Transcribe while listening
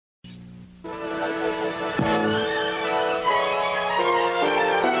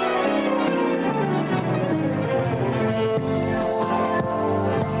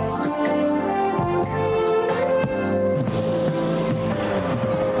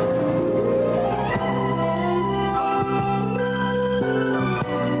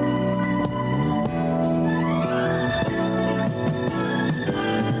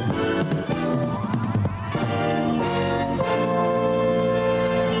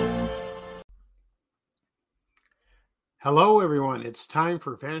Hello, everyone. It's time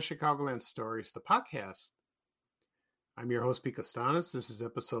for Vanished Chicagoland Stories, the podcast. I'm your host, Pete Costanis. This is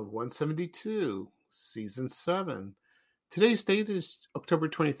episode 172, season 7. Today's date is October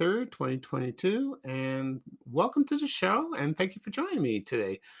 23rd, 2022, and welcome to the show, and thank you for joining me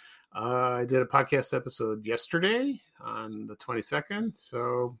today. I did a podcast episode yesterday on the 22nd,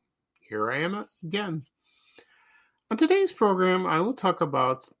 so here I am again. On today's program, I will talk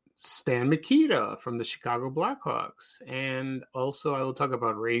about Stan Mikita from the Chicago Blackhawks. And also I will talk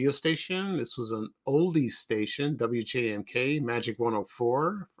about radio station. This was an oldies station, WJMK, Magic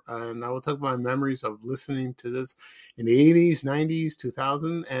 104. And I will talk about memories of listening to this in the 80s, 90s,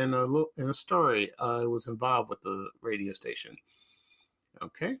 2000, and a story I was involved with the radio station.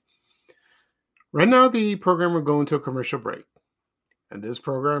 Okay. Right now, the program will go into a commercial break. And this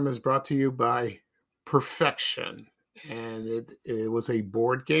program is brought to you by Perfection. And it was a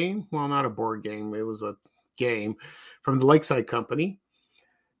board game. Well, not a board game. It was a game from the Lakeside Company.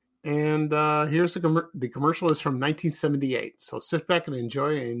 And here's the commercial is from 1978. So sit back and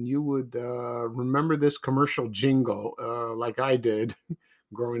enjoy, and you would remember this commercial jingle like I did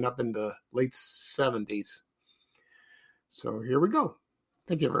growing up in the late 70s. So here we go.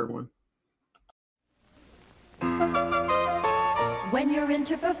 Thank you, everyone. When you're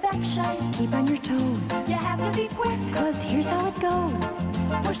into perfection, keep on your toes. You have to be quick, cause here's how it goes.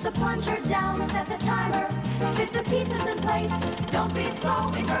 Push the plunger down, set the timer. Fit the pieces in place, don't be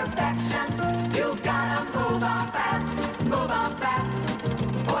slow in perfection. You've gotta move on fast,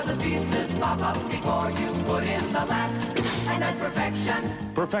 or the pieces pop up before you put in the last. And that's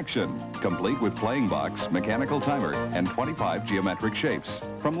perfection. Perfection, complete with playing box, mechanical timer, and 25 geometric shapes.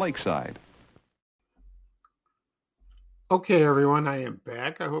 From Lakeside. Okay, everyone, I am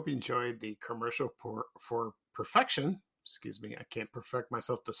back. I hope you enjoyed the commercial for Perfection. Excuse me, I can't perfect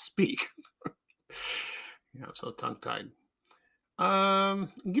myself to speak. I'm so tongue-tied.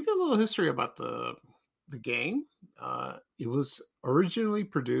 Give you a little history about the game. It was originally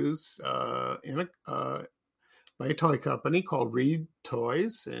produced by a toy company called Reed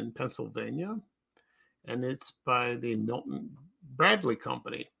Toys in Pennsylvania, and it's by the Milton Bradley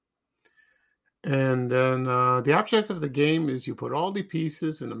Company. And then the object of the game is you put all the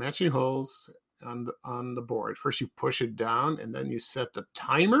pieces in the matching holes on the board. First you push it down, and then you set the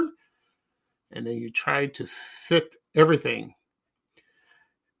timer, and then you try to fit everything.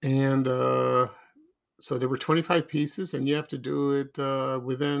 And so there were 25 pieces, and you have to do it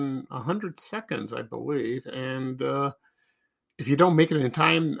within 100 seconds, I believe. And if you don't make it in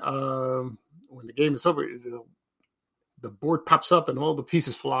time, when the game is over, the board pops up and all the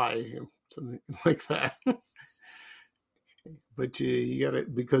pieces fly. Something like that. But you got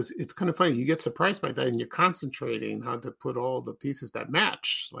it, because it's kind of funny. You get surprised by that, and you're concentrating how to put all the pieces that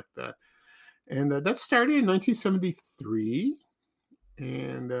match like that. And that started in 1973.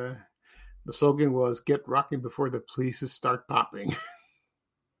 And the slogan was "Get rocking before the pieces start popping."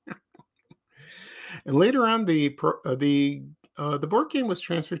 And later on, the board game was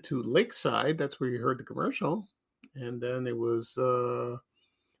transferred to Lakeside. That's where you heard the commercial. And then it was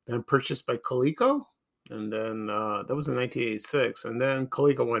then purchased by Coleco, and then that was in 1986. And then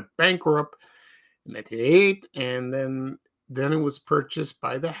Coleco went bankrupt in 1988, and then it was purchased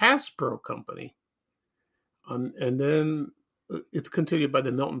by the Hasbro Company. And then it's continued by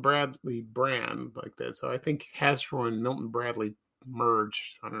the Milton Bradley brand like that. So I think Hasbro and Milton Bradley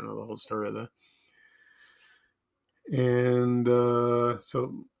merged. I don't know the whole story of that. And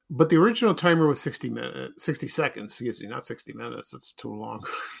but the original timer was 60 seconds, excuse me, not 60 minutes. It's too long.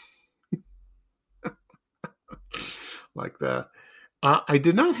 Like that. I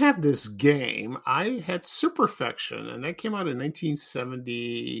did not have this game. I had Superfection, and that came out in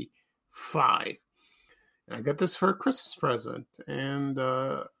 1975. And I got this for a Christmas present. And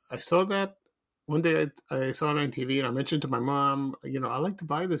I saw that one day. I saw it on TV, and I mentioned to my mom, I'd like to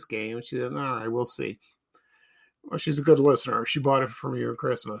buy this game. And she said, all right, we'll see. Well, she's a good listener. She bought it for me for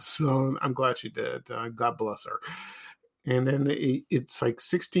Christmas, so I'm glad she did. God bless her. And then it's like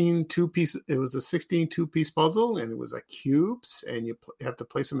 16 two-piece. It was a 16 two-piece puzzle, and it was like cubes, and you have to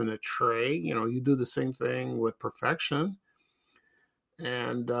place them in a tray. You do the same thing with Perfection,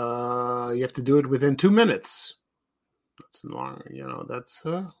 and you have to do it within 2 minutes. That's long. That's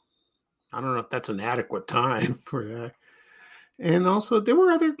I don't know if that's an adequate time for that. And also, there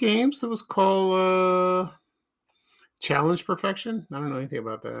were other games that was called Challenge Perfection. I don't know anything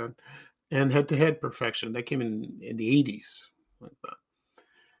about that. And Head-to-Head Perfection. That came in the 80s. Like that.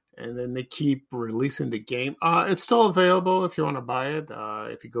 And then they keep releasing the game. It's still available if you want to buy it.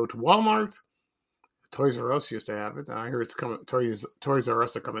 If you go to Walmart, Toys R Us used to have it. I hear it's coming. Toys R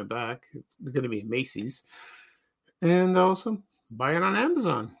Us are coming back. It's going to be Macy's. And also buy it on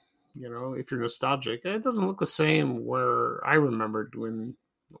Amazon. If you're nostalgic, it doesn't look the same where I remembered when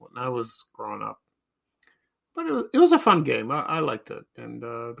I was growing up. But it was a fun game. I liked it. And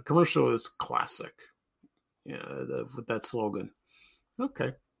the commercial is classic. With that slogan. Okay.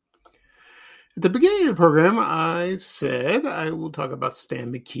 At the beginning of the program, I said I will talk about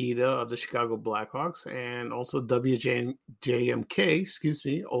Stan Mikita of the Chicago Blackhawks and also WJMK,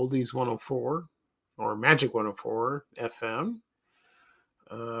 Oldies 104 or Magic 104 FM.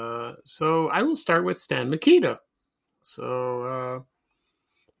 So I will start with Stan Mikita. So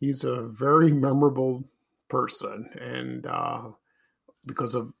he's a very memorable person, and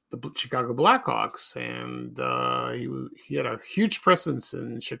because of the Chicago Blackhawks, and he had a huge presence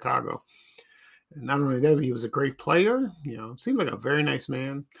in Chicago. And not only that, but he was a great player. Seemed like a very nice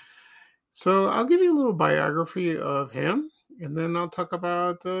man. So I'll give you a little biography of him, and then I'll talk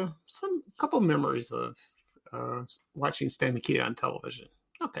about couple memories of watching Stan Mikita on television.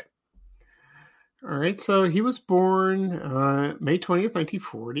 Okay. All right. So he was born May 20th,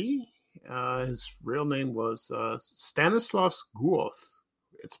 1940. His real name was Stanislaus Guoth.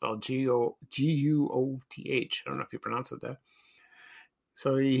 It's spelled Guoth. I don't know if you pronounce it that.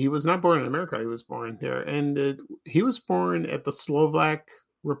 So he was not born in America. He was born there. And he was born at the Slovak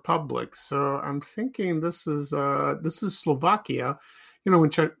Republic. So I'm thinking this is Slovakia. When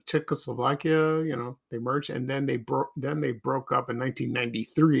Czechoslovakia, they merged, and then they broke up in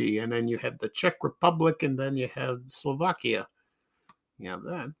 1993. And then you had the Czech Republic, and then you had Slovakia. You have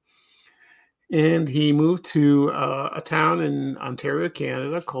that. And he moved to a town in Ontario,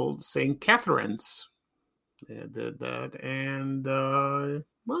 Canada called St. Catharines. They did that. And,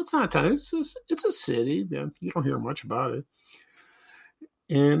 it's not a town. It's a city. Yeah, you don't hear much about it.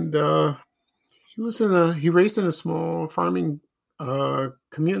 And he raised in a small farming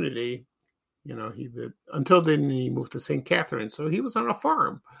community. Until then he moved to St. Catharines. So he was on a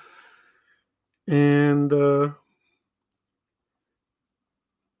farm. And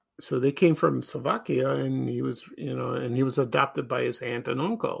so they came from Slovakia, and he was, and he was adopted by his aunt and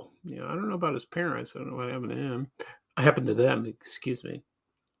uncle. I don't know about his parents. I don't know what happened to him. Happened to them, excuse me.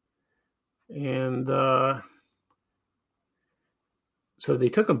 And so they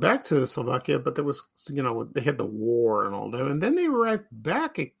took him back to Slovakia, but there was, they had the war and all that. And then they arrived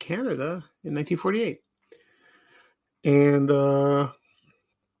back at Canada in 1948. And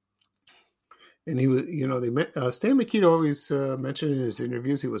he was, Stan Mikita always mentioned in his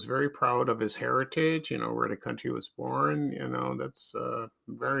interviews he was very proud of his heritage, where the country was born. That's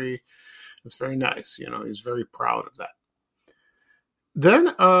very nice. He's very proud of that.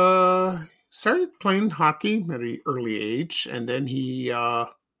 Then started playing hockey at an early age, and then he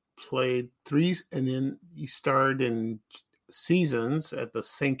played and then he started in seasons at the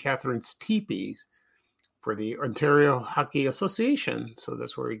St. Catharines Teepees for the Ontario Hockey Association. So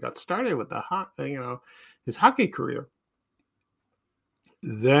that's where he got started with his hockey career.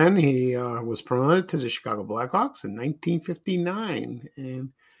 Then he was promoted to the Chicago Blackhawks in 1959,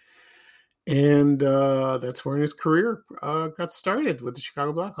 and that's where his career got started with the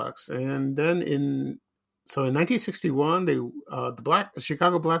Chicago Blackhawks. And then in 1961, the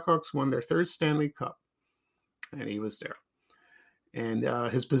Chicago Blackhawks won their third Stanley Cup, and he was there. And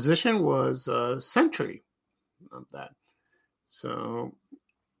his position was sentry of that. So,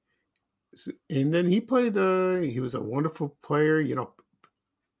 and then he played. He was a wonderful player.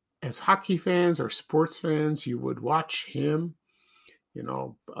 As hockey fans or sports fans, you would watch him,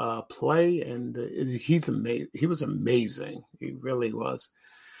 play, and he's amazing. He was amazing. He really was.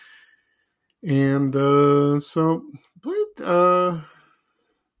 And so played.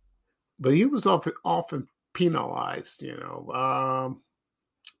 But he was often penalized.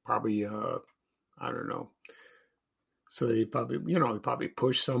 Probably. I don't know. So he probably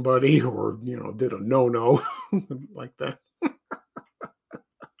pushed somebody or, did a no like that.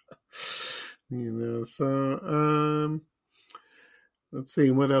 So let's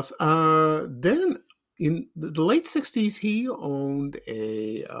see what else. Then in the late 60s, he owned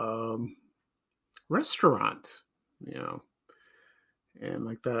a restaurant, and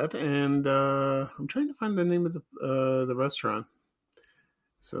like that. And I'm trying to find the name of the restaurant.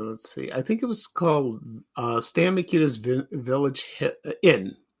 So let's see. I think it was called Stan Mikita's Village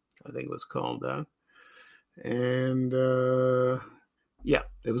Inn. I think it was called that. And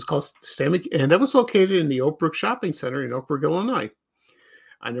it was called Stan Mikita. And that was located in the Oak Brook Shopping Center in Oak Brook, Illinois.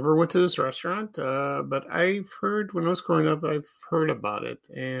 I never went to this restaurant, but I've heard, when I was growing up, I've heard about it.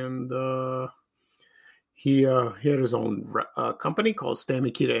 And he had his own company called Stan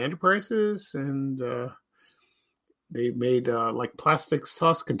Mikita Enterprises. And they made like plastic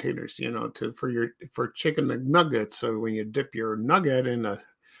sauce containers, for chicken McNuggets. So when you dip your nugget in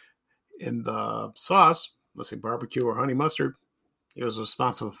the sauce, let's say barbecue or honey mustard, he was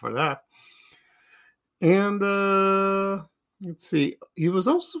responsible for that. And let's see, he was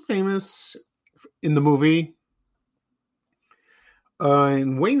also famous in the movie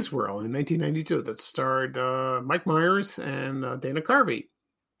in Wayne's World in 1992 that starred Mike Myers and Dana Carvey.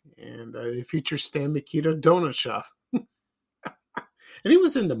 And it features Stan Mikita Donut Shop. And he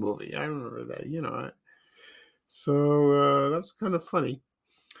was in the movie. I remember that, So that's kind of funny.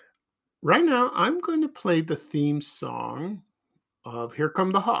 Right now, I'm going to play the theme song of Here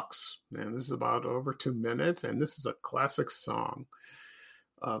Come the Hawks. And this is about over 2 minutes. And this is a classic song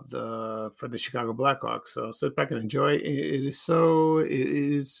for the Chicago Blackhawks. So sit back and enjoy. It is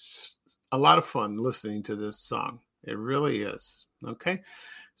a lot of fun listening to this song. It really is. Okay.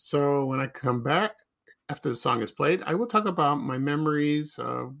 So when I come back after the song is played, I will talk about my memories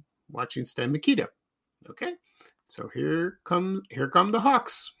of watching Stan Mikita. Okay. So here come the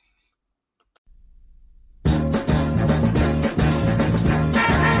Hawks.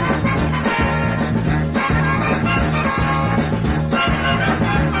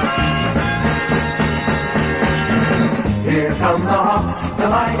 Here come the Hawks, the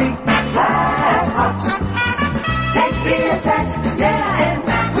mighty Blackhawks. Take the attack, yeah, and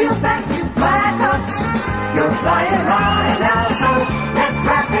we'll back you Blackhawks. You're flying high now, so let's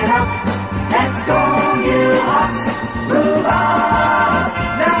wrap it up. Let's go, you Hawks, move on.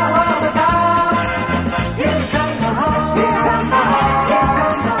 Now all the Hawks, here come the Hawks, here comes the Hawks, here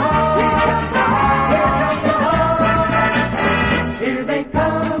comes the Hawks, here comes the Hawks, here comes the Hawks. Here they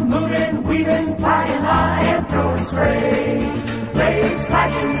come, moving, weaving, flying high and throwing spray. Blades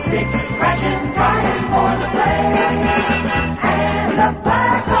flashing, sticks crashing, trying for the play. And the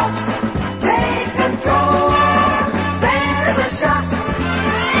Blackhawks take control. There's a shot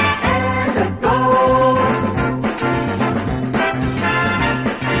and a goal.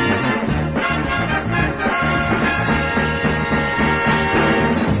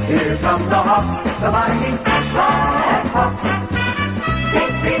 Here come the Hawks, the mighty Blackhawks.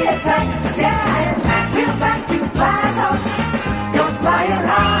 Take the attack, yeah, and we'll back you Blackhawks. Flying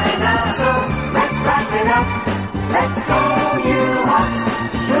high now, so let's wrap it up. Let's go, you Hawks,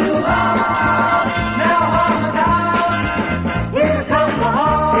 move on. Now on the Hawks, here come the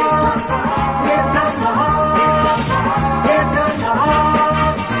Hawks, here comes the Hawks, here comes the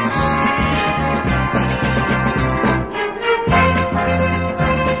Hawks.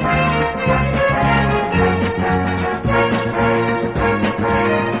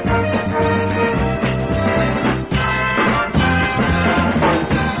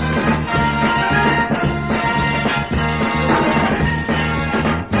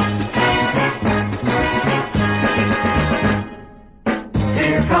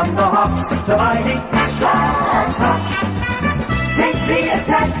 Come the Hawks, the mighty Blackhawks. Take the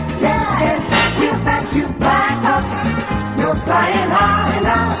attack, yeah, and we'll back you Blackhawks. You're flying high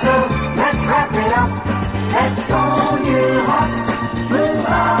now, so let's wrap it up. Let's go, you Hawks, move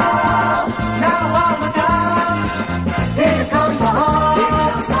on. Now on the Hawks, here come the Hawks,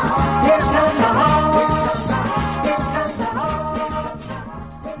 here comes the Hawks, here comes the Hawks, here comes the Hawks.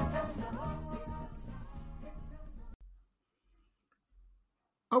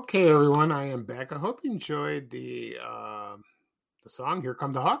 Okay, everyone, I am back. I hope you enjoyed the song "Here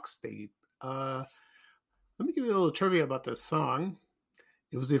Come the Hawks." Let me give you a little trivia about this song.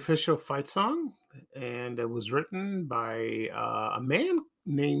 It was the official fight song, and it was written by a man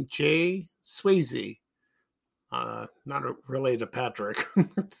named Jay Swayze. Not related to Patrick,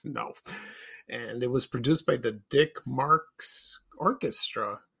 no. And it was produced by the Dick Marks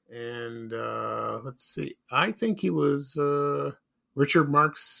Orchestra. And let's see, I think he was Richard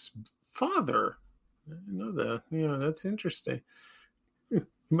Marx' father. I didn't know that. Yeah, that's interesting.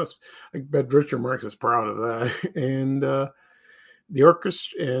 I bet Richard Marx is proud of that. And the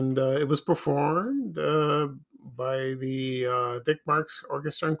orchestra, and it was performed by the Dick Marks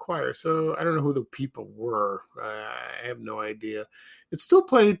Orchestra and Choir. So I don't know who the people were. I have no idea. It's still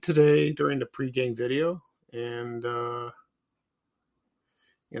played today during the pregame video. And, so,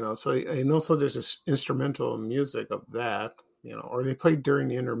 and also there's this instrumental music of that. Or they played during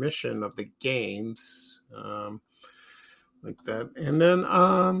the intermission of the games, like that. And then,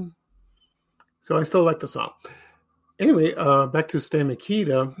 so I still like the song. Anyway, back to Stan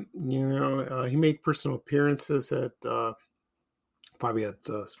Mikita. He made personal appearances at probably at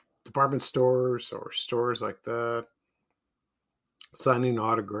department stores or stores like that, signing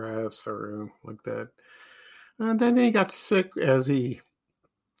autographs or like that. And then he got sick as he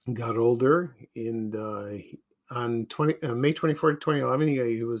got older, and on May 24th, 2011,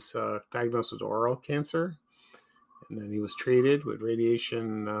 he was diagnosed with oral cancer, and then he was treated with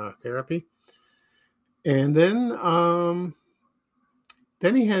radiation therapy. And then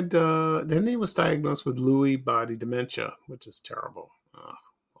he was diagnosed with Lewy body dementia, which is terrible,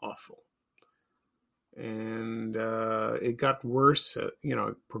 awful. And it got worse.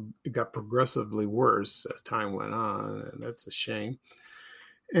 It got progressively worse as time went on, and that's a shame.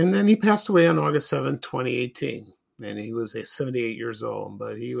 And then he passed away on August 7, 2018, and he was 78 years old,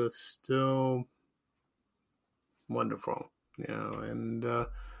 but he was still wonderful, and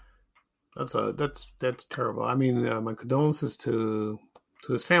that's terrible. I mean, my condolences to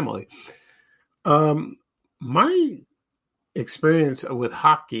his family. My experience with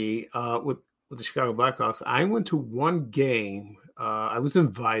hockey, with the Chicago Blackhawks, I went to one game. I was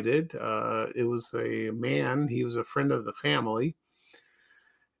invited. It was a man. He was a friend of the family.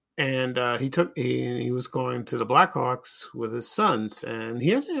 And he was going to the Blackhawks with his sons, and he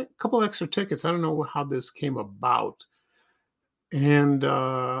had a couple extra tickets. I don't know how this came about. And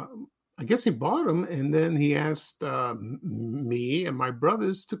I guess he bought them, and then he asked me and my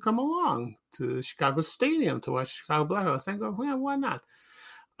brothers to come along to the Chicago Stadium to watch Chicago Blackhawks. I go, well, why not?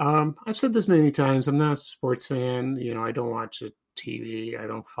 I've said this many times. I'm not a sports fan. I don't watch the TV. I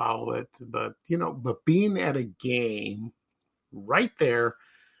don't follow it. But being at a game right there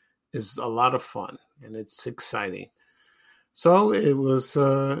is a lot of fun, and it's exciting. So it was,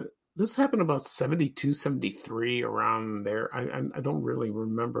 this happened about 72, 73, around there. I don't really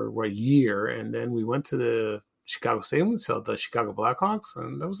remember what year. And then we went to the Chicago Stadium, we saw the Chicago Blackhawks,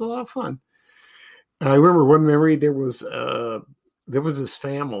 and that was a lot of fun. I remember one memory, there was this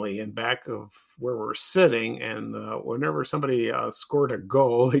family in back of where we're sitting, and whenever somebody scored a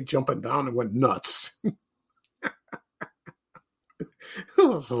goal, they jumping down and went nuts. It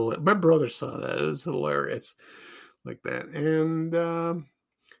was hilarious. My brother saw that. It was hilarious like that. And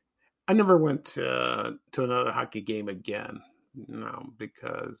I never went to another hockey game again,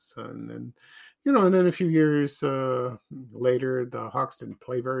 because, and then a few years later, the Hawks didn't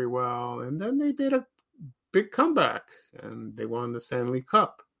play very well. And then they made a big comeback and they won the Stanley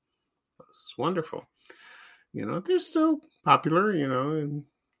Cup. It was wonderful. They're still popular, and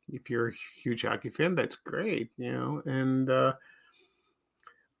if you're a huge hockey fan, that's great, and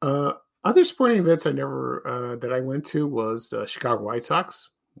other sporting events I never that I went to was Chicago White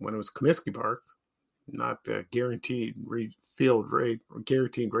Sox when it was Comiskey Park, not Guaranteed Rate Field. I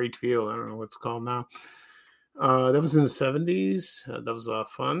don't know what it's called now. That was in the 70s. That was a lot of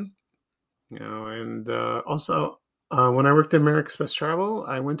fun, And also, when I worked at American Express Travel,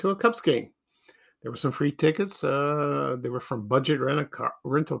 I went to a Cubs game. There were some free tickets. They were from Budget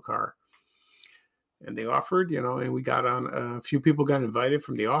Rental Car. And they offered, and we got on, a few people got invited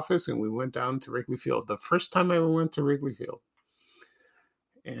from the office, and we went down to Wrigley Field. The first time I ever went to Wrigley Field.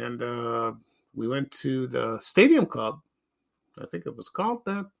 And we went to the Stadium Club. I think it was called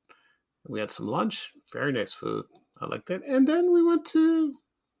that. We had some lunch. Very nice food. I liked that. And then we went to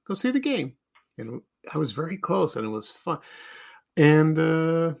go see the game. And I was very close, and it was fun.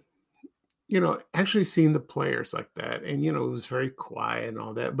 And, actually seeing the players like that. And, it was very quiet and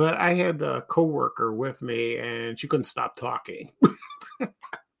all that. But I had a coworker with me, and she couldn't stop talking.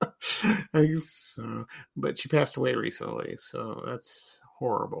 But she passed away recently. So that's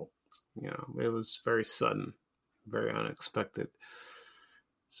horrible. It was very sudden, very unexpected.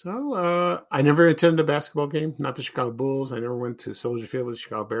 So I never attended a basketball game, not the Chicago Bulls. I never went to Soldier Field with the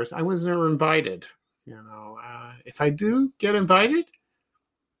Chicago Bears. I was never invited. If I do get invited,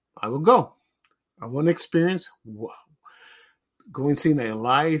 I will go. I want to experience going seeing a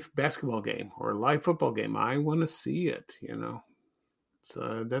live basketball game or a live football game. I want to see it,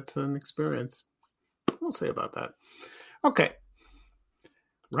 So that's an experience. We'll say about that. Okay.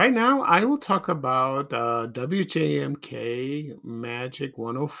 Right now, I will talk about WJMK Magic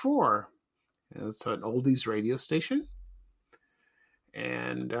 104. It's an oldies radio station.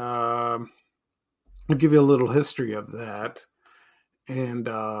 And I'll give you a little history of that. And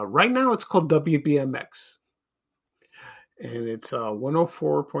right now, it's called WBMX. And it's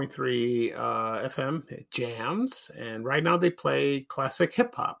 104.3 FM. It jams. And right now, they play classic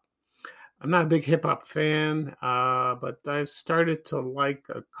hip-hop. I'm not a big hip-hop fan, but I've started to like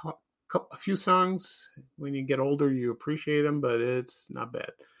a few songs. When you get older, you appreciate them, but it's not bad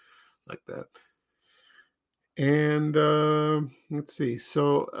like that. And let's see.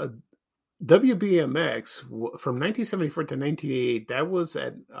 So WBMX, from 1974 to 1988, that was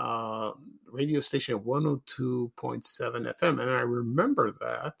at radio station 102.7 FM. And I remember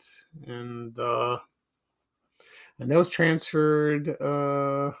that. And that was transferred...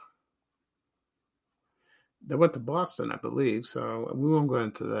 they went to Boston, I believe, so we won't go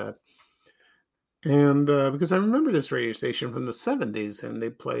into that. And because I remember this radio station from the 70s, and they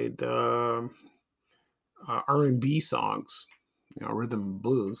played R&B songs, rhythm and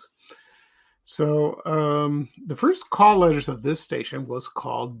blues. So the first call letters of this station was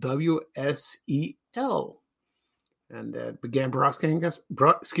called WSEL, and that began broadcasting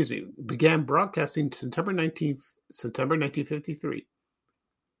September 1953.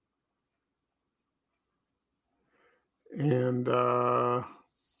 And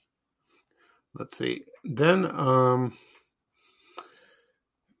let's see. Then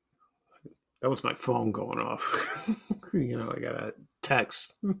that was my phone going off. I got a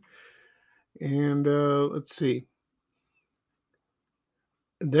text. And let's see.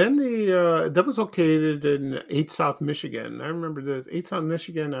 Then that was located in 8 South Michigan. I remember this. 8 South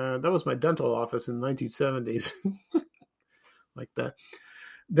Michigan, that was my dental office in the 1970s. Like that.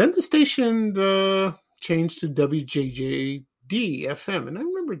 Then the station changed to WJJD FM, and I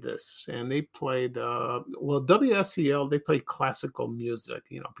remember this. And they played, WSEL, they played classical music,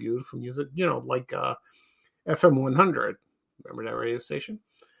 beautiful music, like FM 100. Remember that radio station?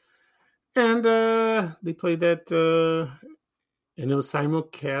 And they played that, and it was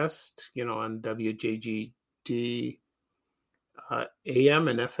simulcast, on WJGD AM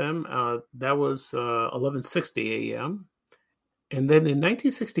and FM. That was 1160 AM. And then in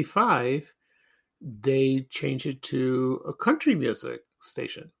 1965, they changed it to a country music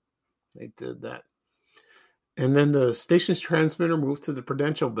station. They did that. And then the station's transmitter moved to the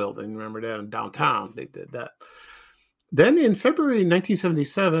Prudential Building. Remember that in downtown? They did that. Then in February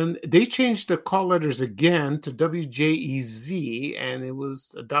 1977, they changed the call letters again to WJEZ, and it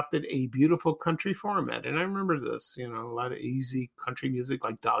was adopted a beautiful country format. And I remember this, a lot of easy country music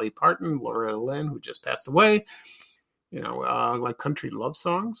like Dolly Parton, Loretta Lynn, who just passed away, like country love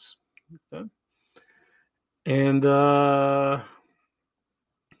songs. Like that. And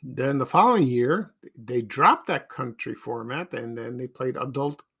then the following year, they dropped that country format, and then they played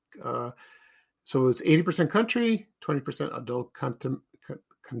adult. So it was 80% country, 20% adult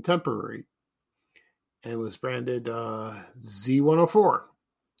contemporary, and it was branded Z104. I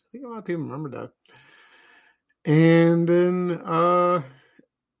think a lot of people remember that. And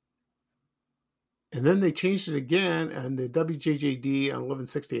then they changed it again, and the WJJD on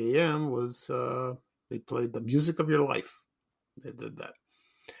 1160 AM was they played the music of your life. They did that.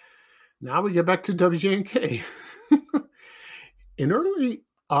 Now we get back to WJMK. In early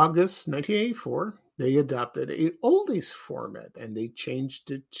August 1984, they adopted a oldies format, and they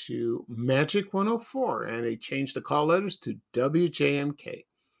changed it to Magic 104, and they changed the call letters to WJMK.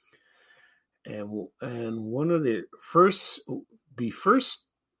 And one of the first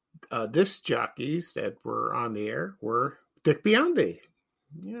disc jockeys that were on the air were Dick Biondi.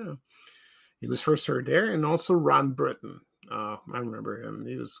 Yeah, he was first heard there, and also Ron Britton. I remember him.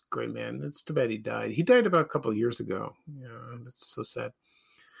 He was a great man. It's too bad he died. He died about a couple of years ago. Yeah, that's so sad.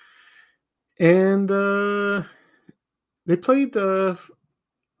 And they played the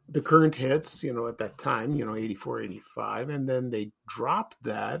current hits, at that time, 84, 85. And then they dropped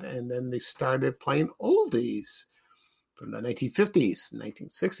that, and then they started playing oldies from the 1950s,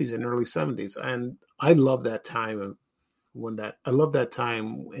 1960s, and early 70s. And I love that time I love that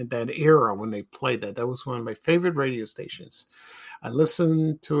time in that era when they played that. That was one of my favorite radio stations. I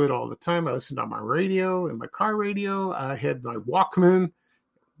listened to it all the time. I listened on my radio, in my car radio. I had my Walkman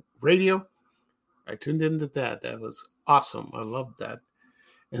radio. I tuned into that. That was awesome. I loved that.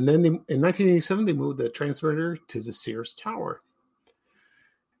 And then in 1987, they moved the transmitter to the Sears Tower.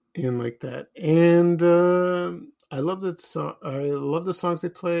 And like that. And I love that song. I love the songs they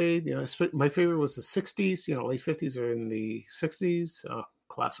played. My favorite was the 60s, late 50s or in the 60s.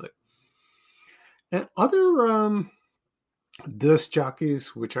 Classic. And other disc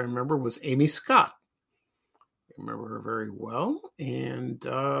jockeys, which I remember, was Amy Scott. I remember her very well. And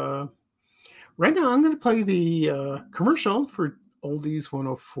right now, I'm going to play the commercial for Oldies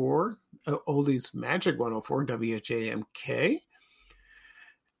 104, Oldies Magic 104, WJMK.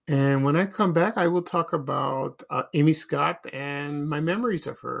 And when I come back, I will talk about Amy Scott and my memories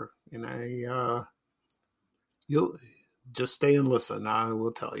of her. And you'll just stay and listen. I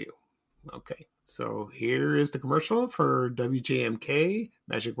will tell you. Okay, so here is the commercial for WJMK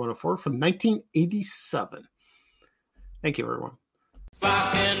Magic 104 from 1987. Thank you, everyone.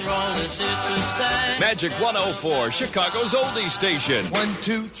 Rock and roll is here to stay. Magic 104, Chicago's oldie station. 1,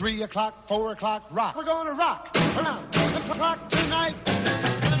 2, 3 o'clock, 4 o'clock, rock. We're gonna rock around the clock tonight.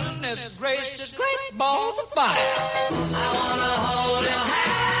 Goodness gracious, great balls of fire. I wanna hold your hand.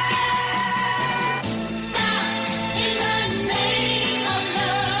 Stop in the name of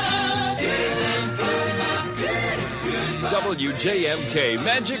love. Isn't good enough, WJMK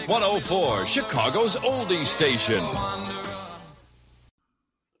Magic 104, Chicago's oldie station.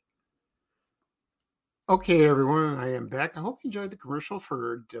 Okay, everyone, I am back. I hope you enjoyed the commercial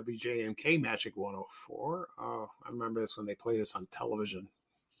for WJMK Magic 104. I remember this when they played this on television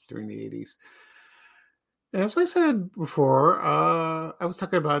during the 80s. As I said before, I was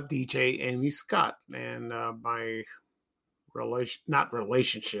talking about DJ Amy Scott and my not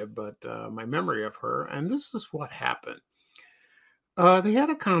relationship, but my memory of her. And this is what happened. They had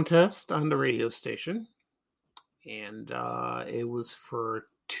a contest on the radio station, and it was for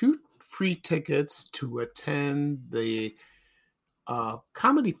 2 free tickets to attend the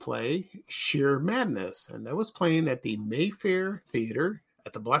comedy play Sheer Madness, and that was playing at the Mayfair Theater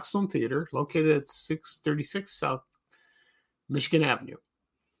at the Blackstone Theater, located at 636 South Michigan Avenue.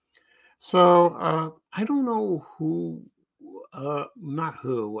 So I don't know who, I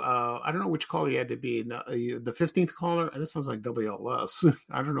don't know which caller you had to be. The 15th caller, that sounds like WLS.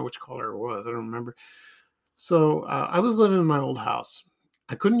 I don't know which caller it was. I don't remember. So I was living in my old house.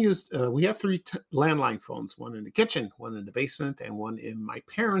 I couldn't use, we had 3 landline phones, one in the kitchen, one in the basement, and one in my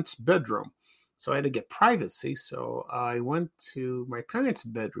parents' bedroom. So I had to get privacy. So I went to my parents'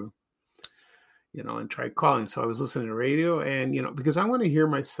 bedroom, and tried calling. So I was listening to radio and, because I want to hear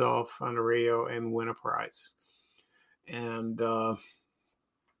myself on the radio and win a prize. And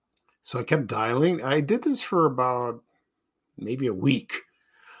so I kept dialing. I did this for about maybe a week.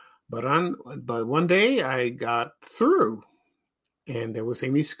 But one day I got through. And there was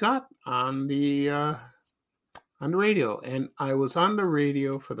Amy Scott on the radio, and I was on the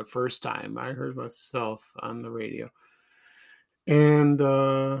radio for the first time. I heard myself on the radio, and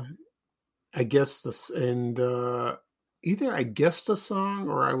I guessed this, and either I guessed a song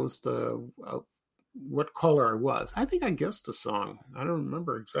or I was the what caller I was. I think I guessed a song. I don't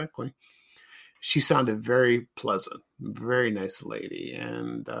remember exactly. She sounded very pleasant, very nice lady,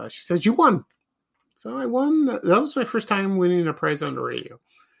 and she says, "You won." So I won. That was my first time winning a prize on the radio.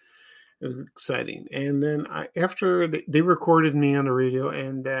 It was exciting. And then after they recorded me on the radio,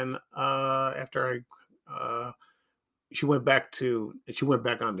 and then after she went back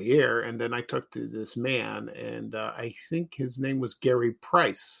on the air, and then I talked to this man, and I think his name was Gary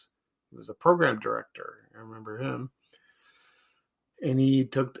Price. He was a program director. I remember him. And he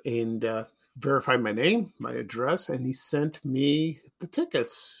took and verified my name, my address, and he sent me the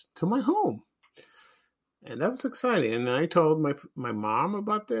tickets to my home. And that was exciting. And I told my mom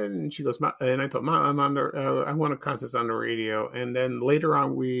about that, and she goes, and I told Mom, I won a contest on the radio. And then later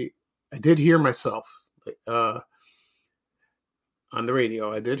on, I did hear myself on the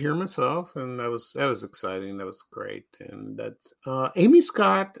radio. I did hear myself, and that was exciting. That was great. And that's Amy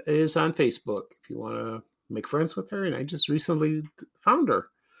Scott is on Facebook if you want to make friends with her. And I just recently found her,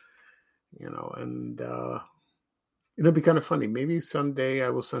 and it'll be kind of funny. Maybe someday I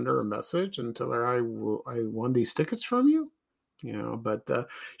will send her a message and tell her I won these tickets from you, but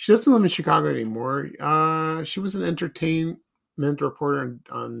she doesn't live in Chicago anymore. She was an entertainment reporter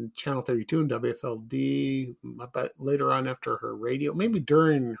on Channel 32 and WFLD, but later on after her radio, maybe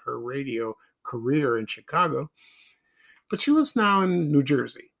during her radio career in Chicago, but she lives now in New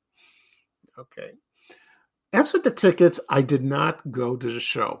Jersey. Okay. As with the tickets, I did not go to the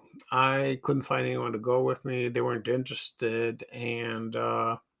show. I couldn't find anyone to go with me. They weren't interested. And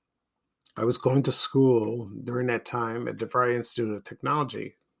I was going to school during that time at DeVry Institute of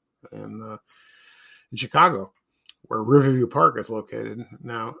Technology in Chicago, where Riverview Park is located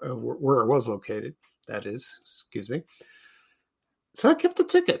now, where it was located, that is, excuse me. So I kept the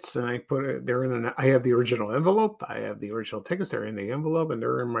tickets, and I put it there I have the original envelope. I have the original tickets. They're in the envelope, and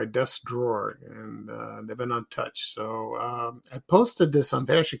they're in my desk drawer, and they've been untouched. So I posted this on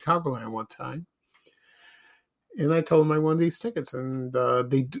Vanishing Chicagoland one time, and I told them I won these tickets. And a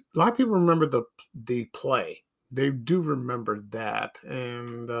lot of people remember the play. They do remember that,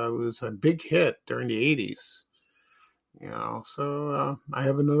 and it was a big hit during the 80s. So I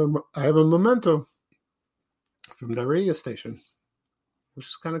have a memento from the radio station, which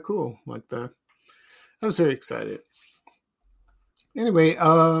is kind of cool, like that. I was very excited. Anyway,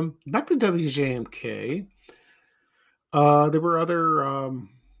 back to WJMK. There were other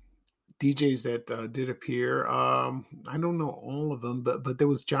DJs that did appear. I don't know all of them, but there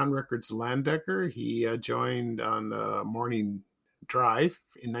was John Records Landecker. He joined on the morning drive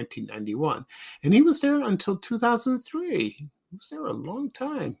in 1991, and he was there until 2003. He was there a long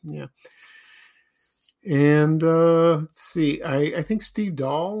time. Yeah. And let's see, I think Steve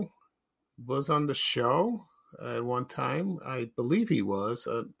Dahl was on the show at one time. I believe he was,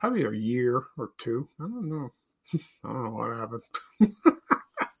 probably a year or two. I don't know. I don't know what happened.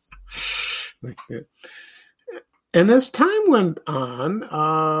 Like that. And as time went on,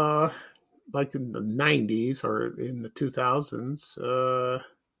 like in the 90s or in the 2000s,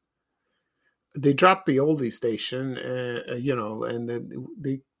 they dropped the oldie station, and then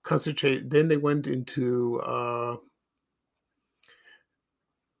they concentrate. Then they went into,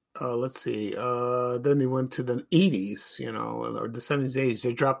 let's see, then they went to the 80s, or the 70s, 80s.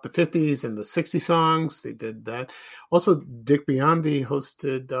 They dropped the 50s and the 60 songs. They did that. Also, Dick Biondi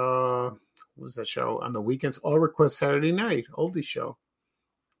hosted, what was that show on the weekends? All Request Saturday Night, oldie show.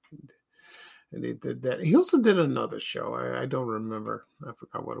 And they did that. He also did another show. I don't remember. I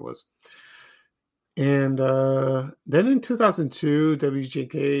forgot what it was. And then in 2002,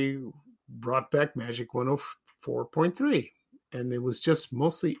 WJK brought back Magic 104.3. And it was just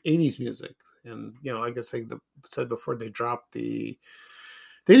mostly 80s music. And, like I said before, they didn't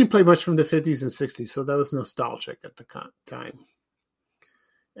play much from the 50s and 60s. So that was nostalgic at the time.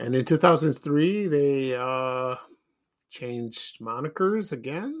 And in 2003, they changed monikers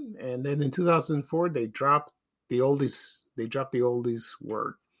again. And then in 2004, they dropped the oldies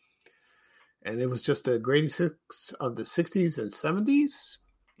word. And it was just the greatest hits of the 60s and 70s.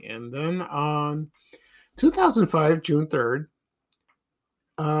 And then on 2005, June 3rd,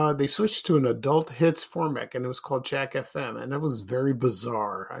 they switched to an adult hits format, and it was called Jack FM. And that was very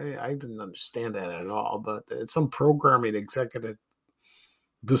bizarre. I didn't understand that at all, but some programming executive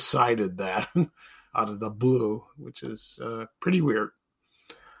decided that out of the blue, which is pretty weird.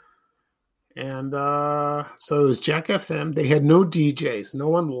 And so it was Jack FM. They had no DJs, no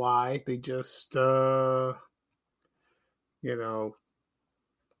one live. They just,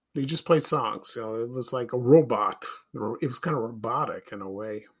 they just played songs. So it was like a robot. It was kind of robotic in a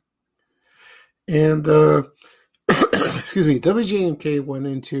way. And, excuse me, WJMK went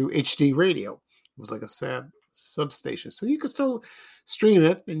into HD radio. It was like a substation. So you could still stream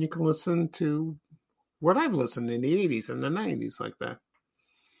it, and you can listen to what I've listened in the 80s and the 90s like that.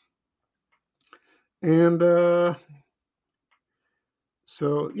 And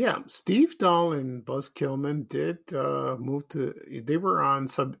so, yeah, Steve Dahl and Buzz Kilman did move to, they were on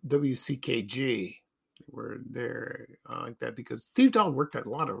WCKG. They were there like that because Steve Dahl worked at a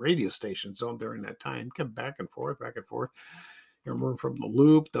lot of radio stations during that time, kept back and forth. Everyone from The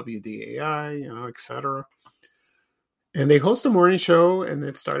Loop, WDAI, etc. And they host a morning show, and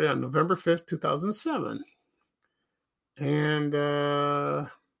it started on November 5th, 2007. And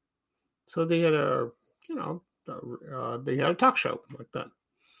so they had they had a talk show like that.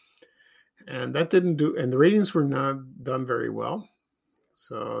 And that and the ratings were not done very well.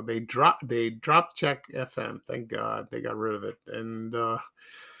 So they dropped Jack FM. Thank God they got rid of it. And that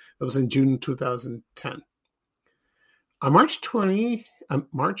was in June 2010. On March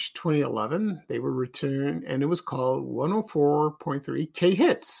 2011, they were returned, and it was called 104.3 K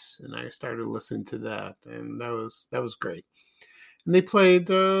Hits. And I started listening to that, and that was great. And they played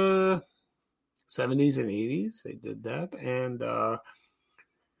 70s and 80s. They did that. And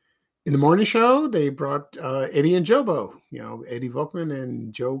in the morning show, they brought Eddie and Jobo, Eddie Volkman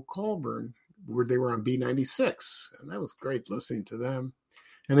and Joe Colburn, where they were on B96. And that was great listening to them.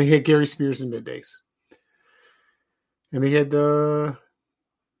 And they had Gary Spears in middays. And they had Bo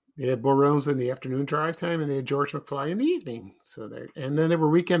Reynolds in the afternoon drive time, and they had George McFly in the evening. And then there were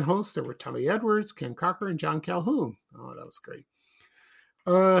weekend hosts. There were Tommy Edwards, Ken Cocker, and John Calhoun. Oh, that was great.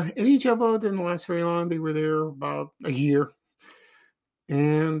 Eddie and Jobo didn't last very long. They were there about a year.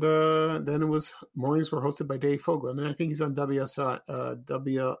 And then mornings were hosted by Dave Fogel. And I think he's on WLS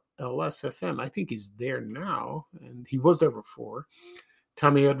FM. I think he's there now, and he was there before.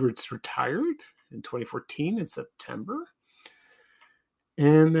 Tommy Edwards retired in 2014 in September.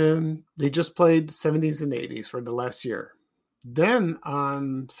 And then they just played 70s and 80s for the last year. Then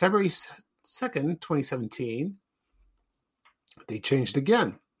on February 2nd, 2017, they changed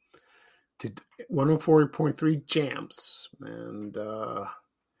again to 104.3 Jams. And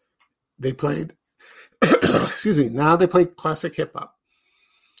they played, excuse me, now they play classic hip hop.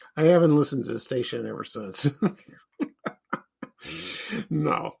 I haven't listened to the station ever since.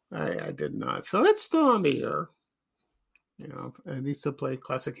 No, I did not. So it's still on the air. I need to play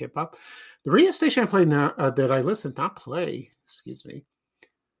classic hip hop. The radio station I play now, I listen now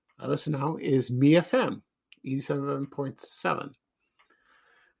is Me FM 87.7.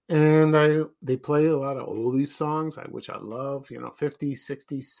 And they play a lot of oldie songs, which I love, 50s,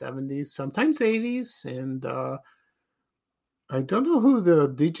 60s, 70s, sometimes 80s. And I don't know who the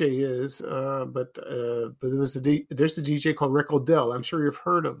DJ is, but there's a DJ called Rick O'Dell. I'm sure you've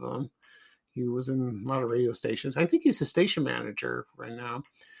heard of him. He was in a lot of radio stations. I think he's a station manager right now.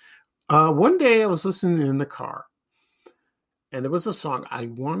 One day I was listening in the car, And there was a song I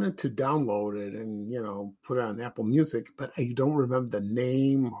wanted to download it and, put it on Apple Music, but I don't remember the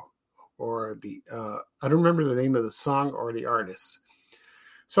name or I don't remember the name of the song or the artist.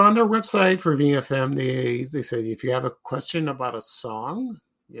 So on their website for VFM, they say, if you have a question about a song,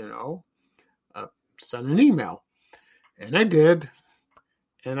 send an email. And I did.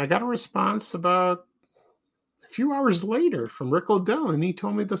 And I got a response about a few hours later from Rick O'Dell, and he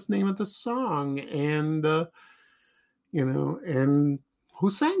told me the name of the song and, and who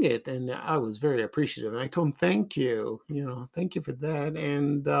sang it. And I was very appreciative. And I told him, thank you, thank you for that.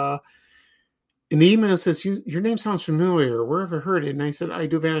 And in the email, it says, your name sounds familiar. Where have I heard it? And I said, I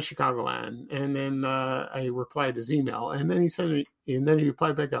do Vanish Chicagoland. And then I replied his email. And then he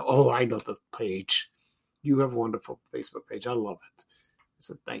replied back, oh, I know the page. You have a wonderful Facebook page. I love it. I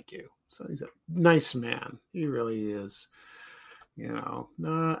said, thank you. So he's a nice man. He really is.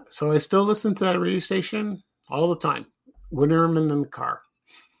 So I still listen to that radio station all the time. Whenever I'm in the car,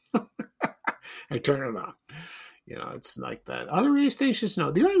 I turn it on. It's like that. Other radio stations,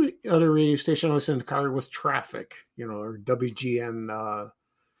 no. The only other radio station I listened in the car was Traffic, or WGN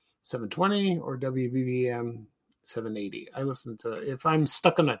 720 or WBBM 780. I listen to, if I'm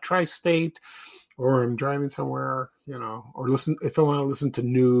stuck in a tri-state or I'm driving somewhere, or if I want to listen to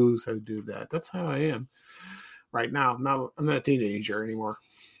news, I do that. That's how I am right now. I'm not a teenager anymore.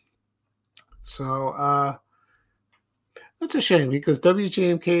 So, that's a shame because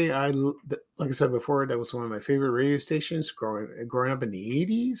WJMK, like I said before, that was one of my favorite radio stations growing up in the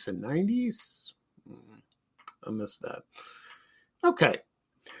 80s and 90s. I miss that. Okay.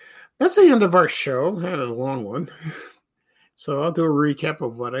 That's the end of our show. I had a long one. So I'll do a recap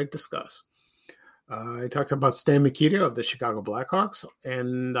of what I discussed. I talked about Stan Mikita of the Chicago Blackhawks,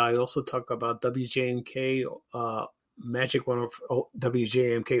 and I also talked about WJMK Magic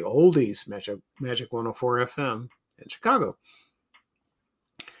WJMK Oldies Magic 104 FM in Chicago.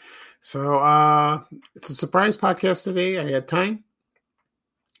 So it's a surprise podcast today. I had time.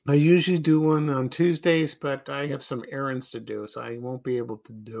 I usually do one on Tuesdays, but I have some errands to do, so I won't be able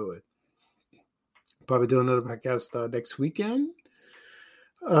to do it. Probably do another podcast next weekend.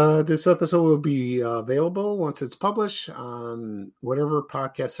 This episode will be available once it's published on whatever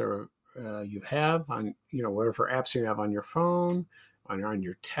podcasts you have on, whatever apps you have on your phone, on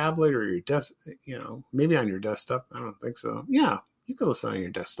your tablet or your desk, maybe on your desktop. I don't think so. Yeah, you can listen on your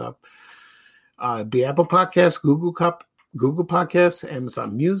desktop. Be Apple Podcasts, Google Podcasts,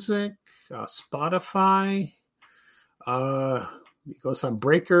 Amazon Music, Spotify. You go on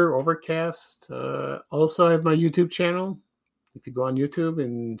Breaker, Overcast. Also, I have my YouTube channel. If you go on YouTube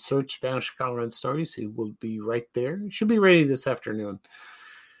and search Vanish Chicagoland Stories, it will be right there. It should be ready this afternoon.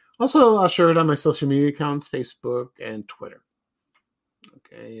 Also, I'll share it on my social media accounts, Facebook and Twitter.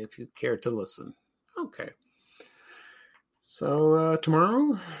 Okay, if you care to listen. Okay. So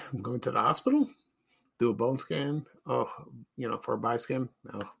tomorrow, I'm going to the hospital, do a bone scan. For a bioscan.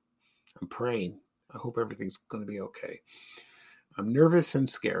 I'm praying. I hope everything's going to be okay. I'm nervous and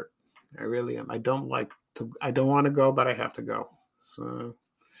scared. I really am. I don't want to go, but I have to go. So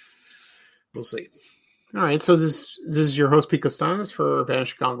we'll see. All right. So this is your host, Pete Costanas for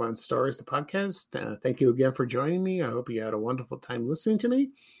Vanish Chicagoland Stories, the podcast. Thank you again for joining me. I hope you had a wonderful time listening to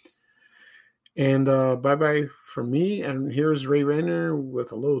me. And bye-bye from me. And here's Ray Renner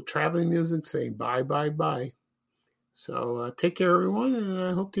with a little traveling music saying bye, bye, bye. So take care, everyone, and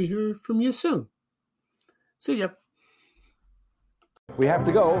I hope to hear from you soon. See ya. We have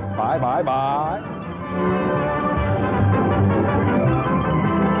to go. Bye, bye, bye.